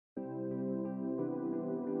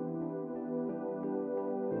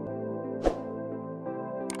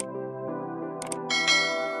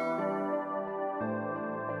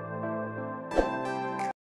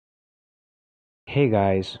Hey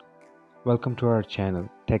guys, welcome to our channel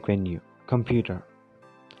Tech Venue. Computer.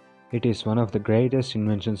 It is one of the greatest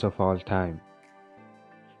inventions of all time.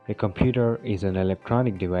 A computer is an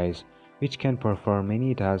electronic device which can perform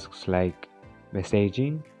many tasks like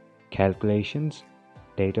messaging, calculations,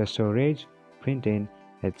 data storage, printing,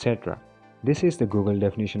 etc. This is the Google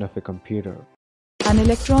definition of a computer. An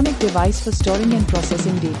electronic device for storing and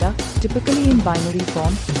processing data, typically in binary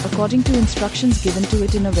form, according to instructions given to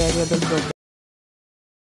it in a variable program.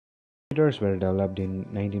 Computers were developed in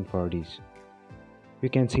 1940s. You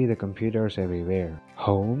can see the computers everywhere.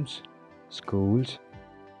 Homes, schools,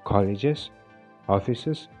 colleges,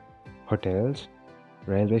 offices, hotels,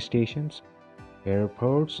 railway stations,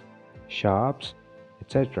 airports, shops,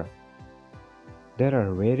 etc. There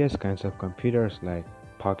are various kinds of computers like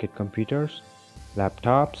pocket computers,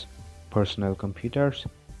 laptops, personal computers,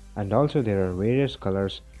 and also there are various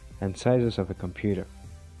colors and sizes of a computer.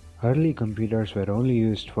 Early computers were only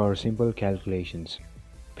used for simple calculations.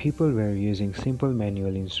 People were using simple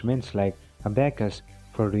manual instruments like abacus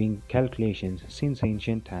for doing calculations since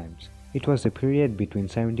ancient times. It was the period between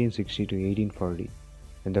 1760 to 1840.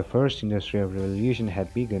 When the first industrial revolution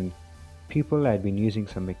had begun, people had been using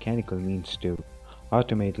some mechanical means to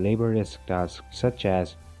automate laborious tasks such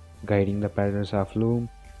as guiding the patterns of loom,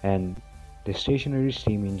 and the stationary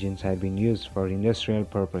steam engines had been used for industrial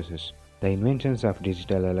purposes. The inventions of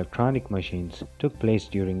digital electronic machines took place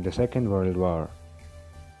during the Second World War.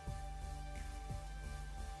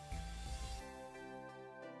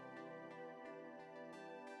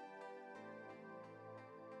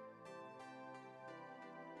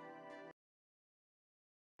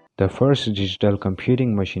 The first digital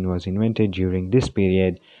computing machine was invented during this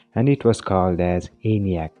period and it was called as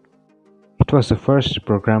ENIAC. It was the first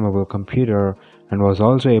programmable computer and was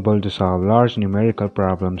also able to solve large numerical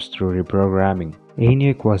problems through reprogramming.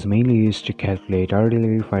 ENIAC was mainly used to calculate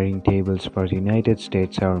artillery firing tables for the United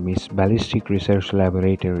States Army's Ballistic Research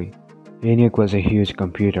Laboratory. ENIAC was a huge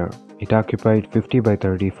computer. It occupied 50 by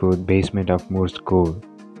 30 foot basement of Moore's School.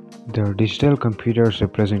 The digital computers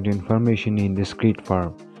represent information in discrete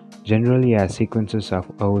form, generally as sequences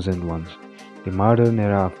of O's and 1's. The modern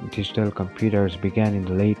era of digital computers began in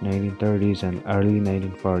the late 1930s and early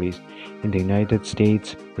 1940s in the United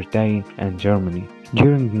States, Britain, and Germany.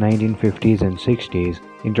 During the 1950s and 60s,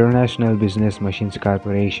 International Business Machines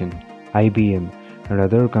Corporation, IBM, and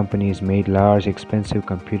other companies made large, expensive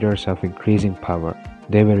computers of increasing power.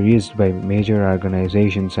 They were used by major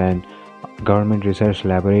organizations and government research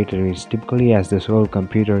laboratories typically as the sole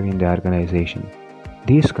computer in the organization.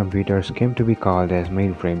 These computers came to be called as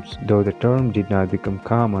mainframes, though the term did not become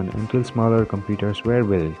common until smaller computers were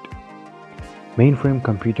built. Mainframe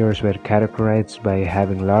computers were characterized by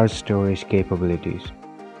having large storage capabilities,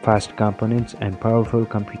 fast components, and powerful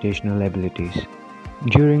computational abilities.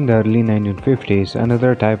 During the early 1950s,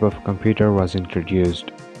 another type of computer was introduced.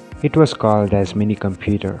 It was called as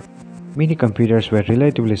mini-computer. Mini-computers were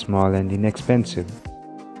relatively small and inexpensive.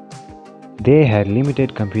 They had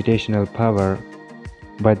limited computational power,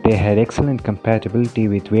 but they had excellent compatibility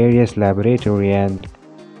with various laboratory and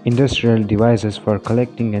industrial devices for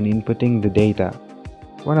collecting and inputting the data.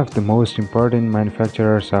 One of the most important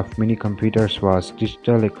manufacturers of mini-computers was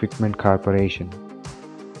Digital Equipment Corporation.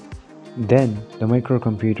 Then, the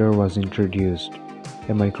microcomputer was introduced.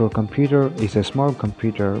 A microcomputer is a small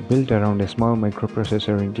computer built around a small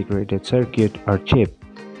microprocessor integrated circuit or chip.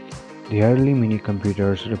 The early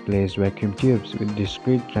mini-computers replaced vacuum tubes with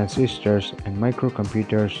discrete transistors, and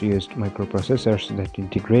microcomputers used microprocessors that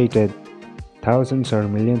integrated thousands or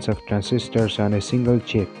millions of transistors on a single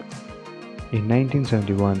chip. In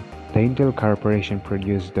 1971, the Intel Corporation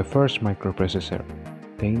produced the first microprocessor,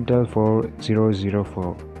 the Intel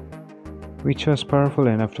 4004, which was powerful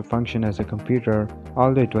enough to function as a computer,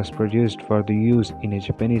 although it was produced for the use in a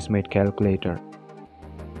Japanese-made calculator.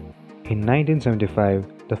 In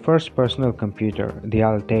 1975, the first personal computer, the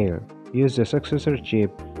Altair, used a successor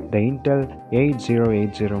chip, the Intel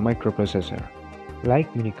 8080 microprocessor.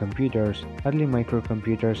 Like mini-computers, early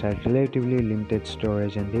microcomputers had relatively limited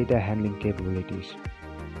storage and data handling capabilities.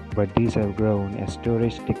 But these have grown as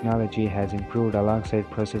storage technology has improved alongside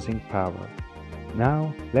processing power.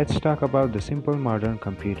 Now, let's talk about the simple modern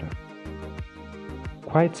computer.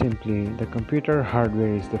 Quite simply, the computer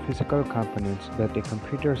hardware is the physical components that a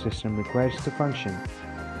computer system requires to function.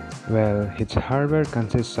 Well, its hardware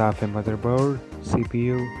consists of a motherboard,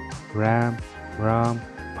 CPU, RAM, ROM,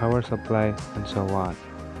 power supply, and so on.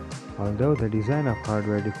 Although the design of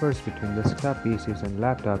hardware differs between desktop PCs and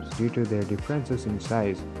laptops due to their differences in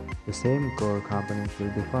size, the same core components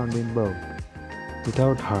will be found in both.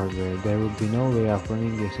 Without hardware, there would be no way of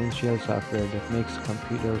running the essential software that makes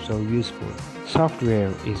computers so useful.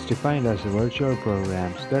 Software is defined as the virtual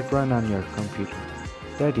programs that run on your computer.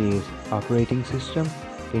 That is, operating system,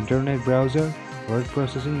 internet browser, word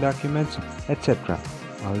processing documents, etc.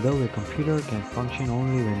 Although a computer can function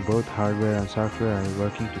only when both hardware and software are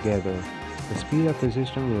working together, the speed of the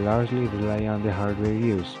system will largely rely on the hardware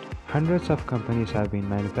used. Hundreds of companies have been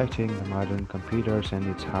manufacturing the modern computers and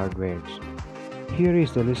its hardwares. Here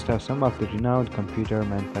is the list of some of the renowned computer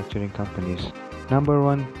manufacturing companies. Number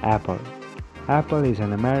 1. Apple. Apple is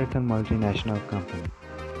an American multinational company.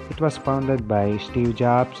 It was founded by Steve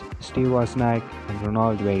Jobs, Steve Wozniak, and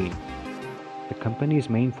Ronald Wayne. The company's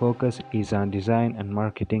main focus is on design and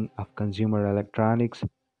marketing of consumer electronics,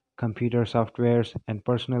 computer softwares, and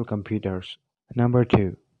personal computers. Number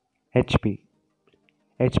 2. HP.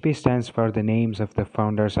 HP stands for the names of the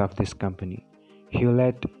founders of this company,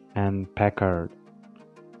 Hewlett and Packard.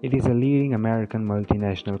 It is a leading American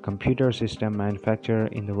multinational computer system manufacturer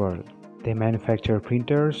in the world. They manufacture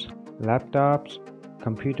printers, laptops,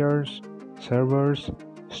 computers, servers,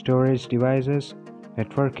 storage devices,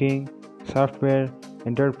 networking, software,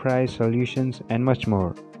 enterprise solutions, and much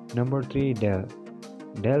more. Number 3. Dell.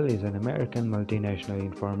 Dell is an American multinational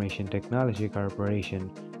information technology corporation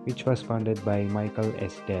which was founded by Michael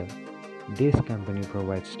S. Dell. This company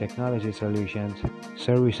provides technology solutions,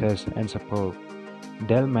 services, and support.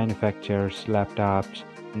 Dell manufactures laptops,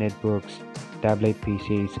 netbooks, tablet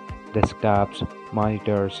PCs, desktops,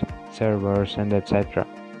 monitors, servers, and etc.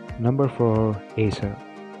 Number 4. Acer.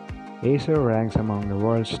 Acer ranks among the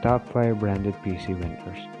world's top 5 branded PC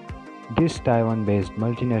vendors. This Taiwan-based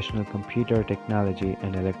multinational computer technology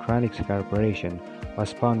and electronics corporation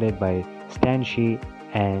was founded by Stan Shi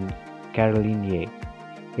and Caroline Ye.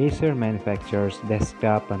 Acer manufactures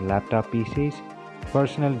desktop and laptop PCs,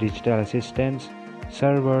 personal digital assistants,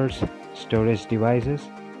 servers, storage devices,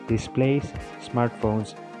 displays,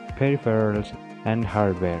 smartphones, peripherals, and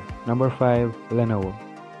hardware. Number 5. Lenovo.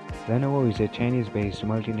 Lenovo is a Chinese-based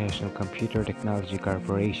multinational computer technology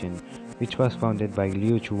corporation which was founded by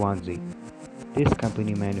Liu Chuanzi. This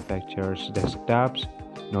company manufactures desktops,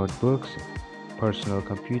 notebooks, personal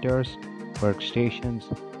computers, workstations,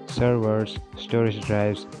 servers, storage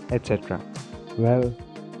drives, etc. Well,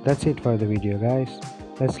 that's it for the video, guys.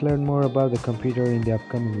 Let's learn more about the computer in the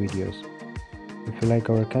upcoming videos. If you like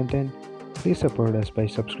our content, please support us by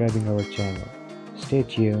subscribing our channel. Stay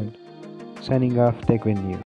tuned. Signing off, TechWin News.